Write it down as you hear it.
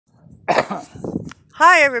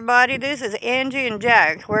Hi everybody, this is Angie and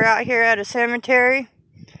Jack. We're out here at a cemetery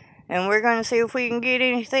and we're going to see if we can get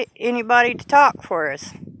anybody to talk for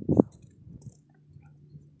us.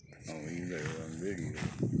 Oh, you better run video.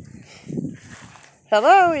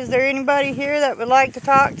 Hello, is there anybody here that would like to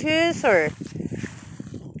talk to us or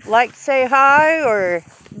like to say hi or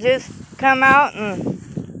just come out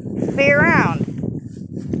and be around?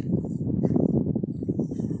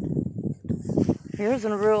 Here's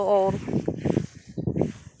a real old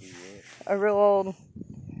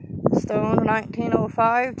stone,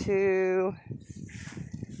 1905 to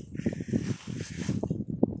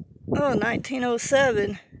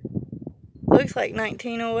 1907. Looks like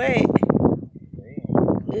 1908.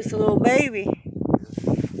 Just a little baby.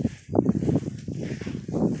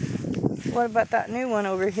 What about that new one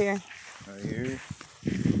over here? Right here?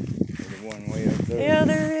 Or the one way up there? Yeah,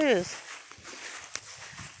 there is.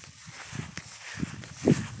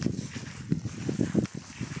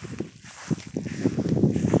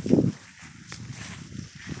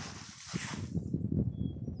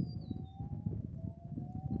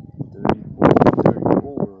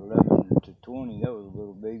 That was a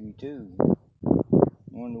little baby too.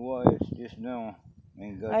 Wonder why it's just now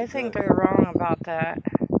ain't got. I think they're wrong about that.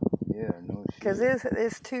 Yeah, no shit. Because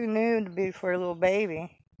it's too new to be for a little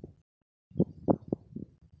baby.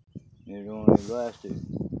 It only lasted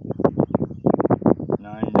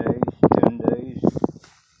 9 days, 10 days.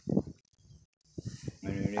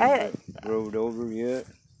 And it ain't growed over yet.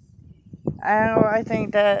 I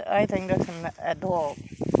think that's an adult.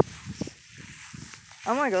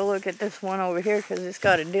 I'm gonna go look at this one over here because it's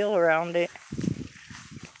got a deal around it.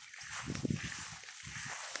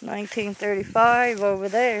 1935 over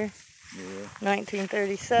there. Yeah.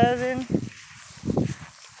 1937.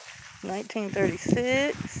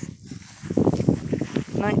 1936.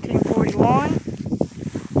 1941.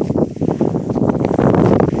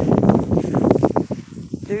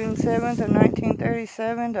 June 7th of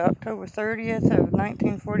 1937 to October 30th of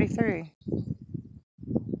 1943.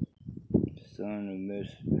 Son of Miss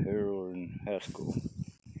Harold Haskell.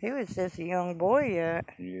 He was just a young boy yet.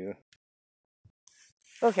 Yeah.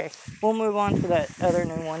 Okay, we'll move on to that other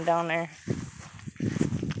new one down there.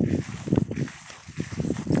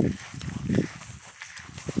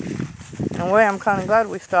 In a way, I'm kind of glad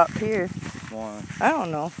we stopped here. Why? I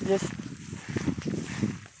don't know, just... I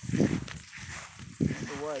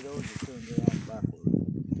wonder why those are turned around backwards.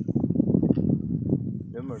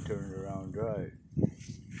 Them are turned around right.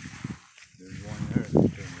 There's one there that's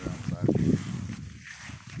turned around backwards.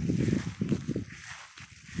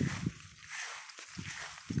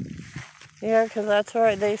 Yeah, because that's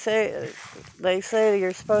right. They say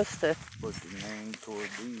you're supposed to put the name toward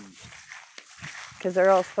these. Because they're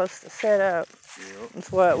all supposed to set up. Yep.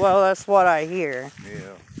 That's what I hear.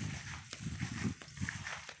 Yeah.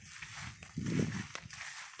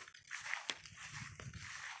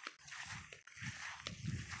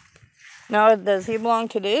 Now, does he belong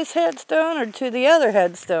to this headstone or to the other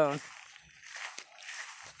headstone?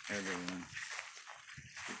 Other one.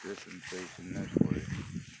 Put this one facing this way.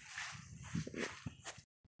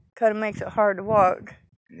 Kind of makes it hard to walk.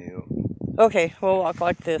 Yep. Okay, we'll walk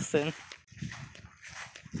like this then.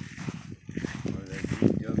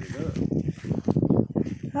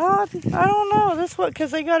 I don't know. This what?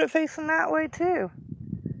 Because they got it facing that way too.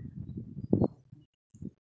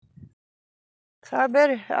 So I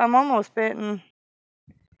bet I'm almost betting.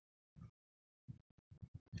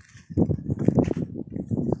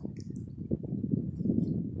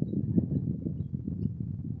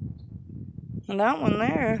 And that one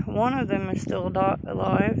there, one of them is still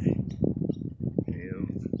alive. Yeah.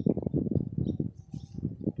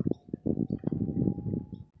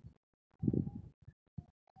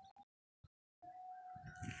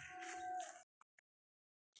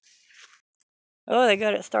 Oh, they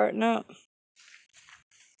got it starting up.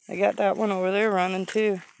 They got that one over there running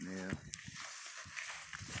too. Yeah.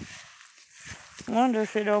 I wonder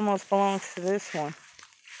if it almost belongs to this one.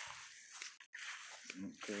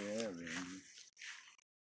 Okay,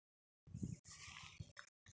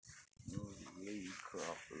 Lee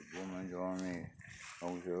Crawford, Women's Army,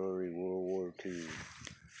 Auxiliary, World War II.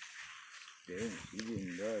 Damn, she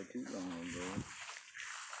didn't die too long ago.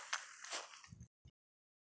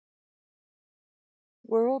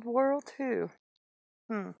 World War II.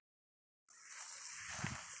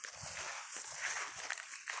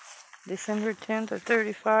 December 10th of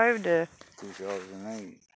 35 to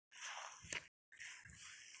 2008.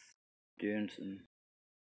 Jensen.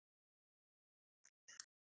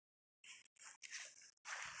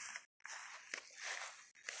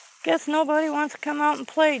 Guess nobody wants to come out and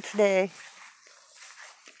play today.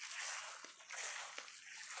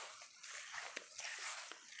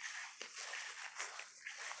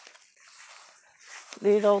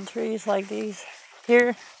 These old trees like these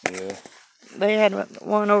here. Yeah. They had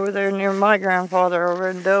one over there near my grandfather over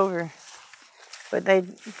in Dover, but they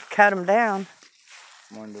cut them down.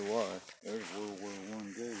 Wonder why. There's World War I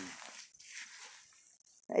too.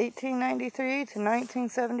 1893 to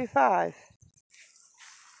 1975.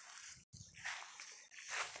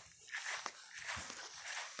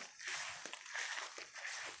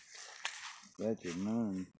 That's a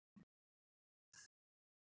nun.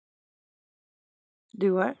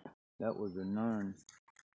 Do what? That was a nun.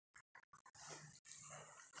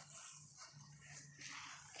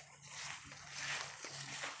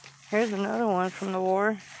 Here's another one from the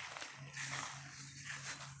war.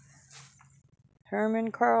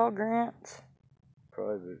 Herman Carl Grant.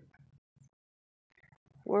 Private.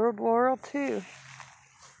 World War II.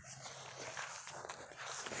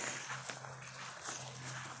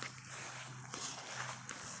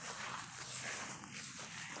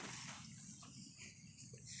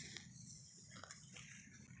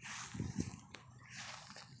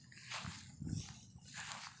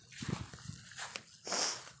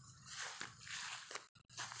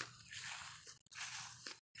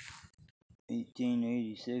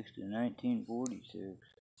 (1886 to 1946).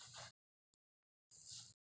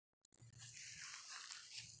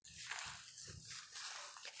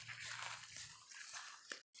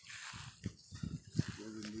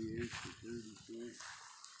 (78 to 36).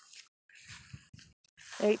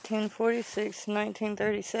 1846 to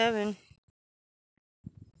 1937.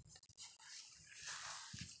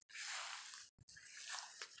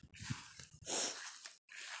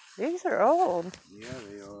 These are old. Yeah,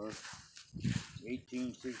 they are.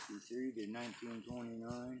 1863 to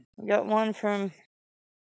 1929. We got one from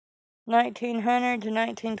 1900 to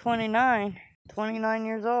 1929. 29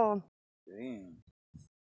 years old. Damn.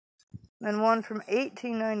 And one from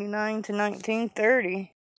 1899 to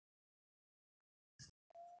 1930.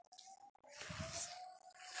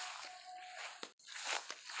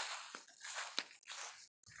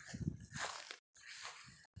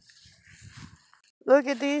 Look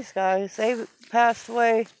at these guys. They passed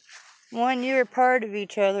away 1 year apart of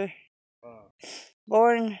each other.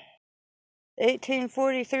 Born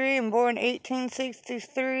 1843 and born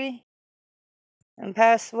 1863. And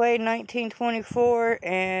passed away 1924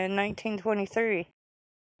 and 1923.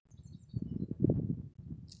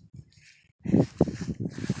 I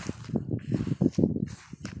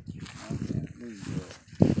can't read that.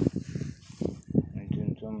 It's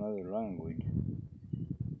in some other language.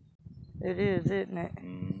 It is, isn't it?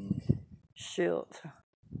 Mm. Shit.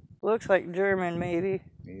 Looks like German, maybe.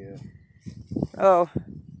 Yeah. Oh.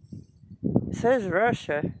 It says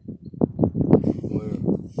Russia. Where?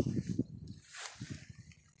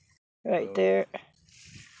 Right there.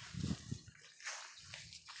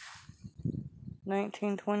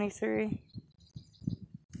 1923.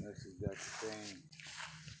 This has got the same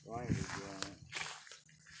language on it.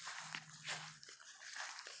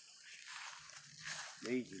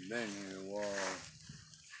 These have been here a while.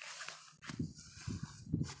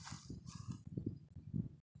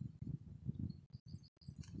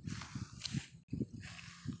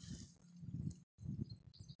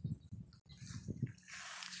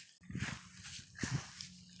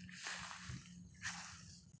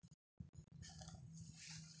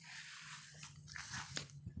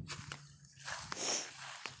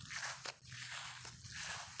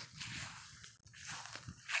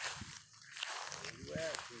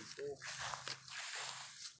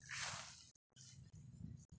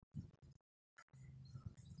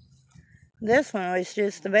 This one was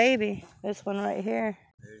just a baby. This one right here.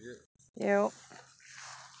 Is it? Yep.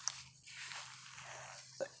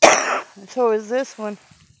 So is this one.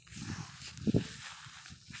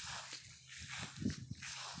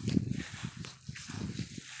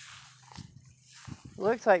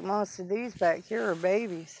 Looks like most of these back here are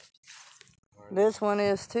babies. This one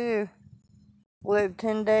is too. Lived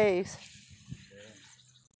 10 days.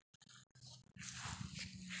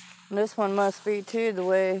 And this one must be too, the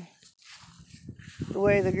way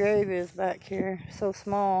the grave is back here. So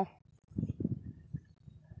small.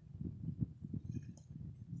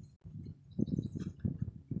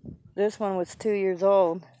 This one was 2 years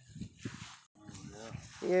old.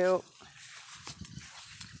 Yep.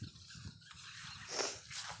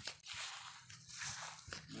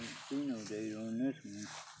 See no date on this one.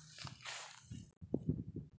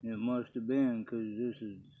 It must have been, because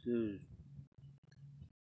says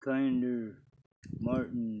Kinder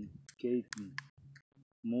Martin Capen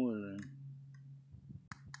Moreland.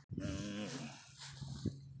 They're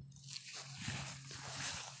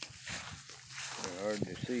hard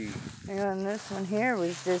to see. Yeah, and this one here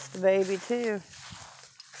was just a baby too.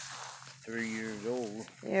 3 years old.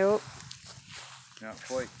 Yep. Not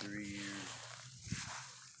quite 3 years.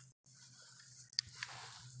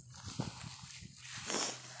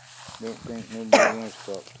 Don't think nobody wants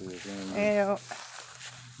to talk to us anymore. Yep.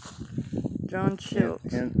 John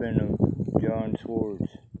Schultz. Infant of John Schwartz.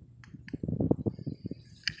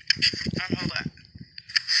 Hold that.